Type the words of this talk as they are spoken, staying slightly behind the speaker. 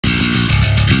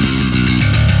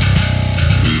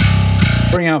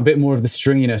Bring out a bit more of the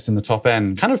stringiness in the top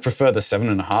end. Kind of prefer the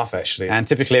 7.5 actually. And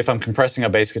typically if I'm compressing a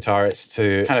bass guitar, it's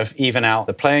to kind of even out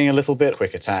the playing a little bit,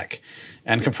 quick attack,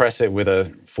 and compress it with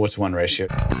a 4:1 ratio.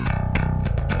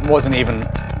 Wasn't even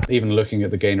looking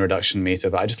at the gain reduction meter,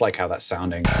 but I just like how that's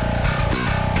sounding.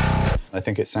 I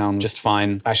think it sounds just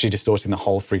fine, actually distorting the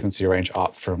whole frequency range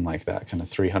up from like that kind of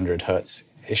 300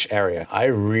 Hertz-ish area. I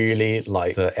really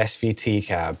like the SVT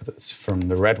cab that's from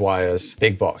the Red Wires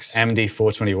big box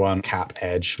MD421 cap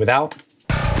edge without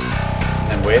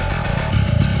and with.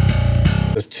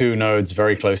 There's two nodes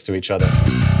very close to each other.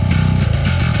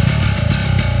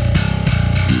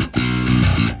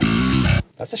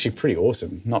 That's actually pretty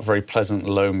awesome. Not very pleasant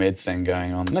low mid thing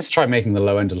going on. Let's try making the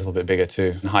low end a little bit bigger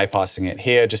too. And high passing it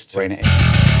here just to bring it in.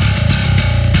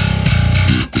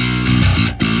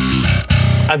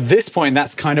 At this point,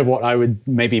 that's kind of what I would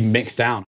maybe mix down.